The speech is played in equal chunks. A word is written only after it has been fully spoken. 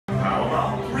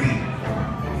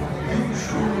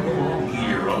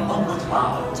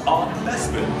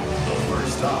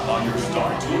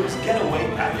Getaway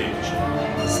Package.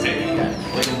 Stay and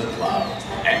play in the clouds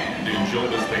and enjoy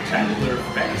the spectacular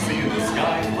Fantasy in the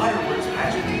Sky fireworks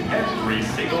pageant every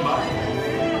single night.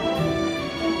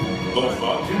 The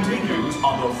fun continues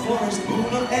on the forest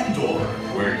moon of Endor,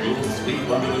 where you'll sleep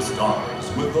under the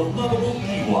stars with the lovable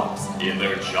Ewoks in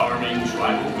their charming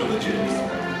tribal villages.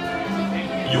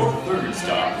 Your third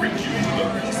stop brings you to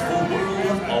the peaceful world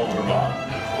of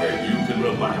Alderaan, where you can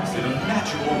relax in a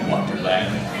natural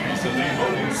wonderland recently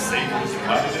voted safest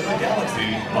planet in the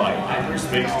galaxy by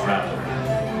Hyperspace Traveler.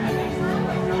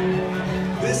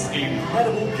 This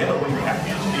incredible getaway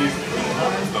package is 3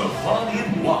 times the fun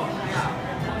in one.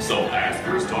 So ask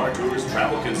your Star Tours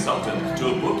travel consultant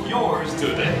to book yours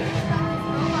today.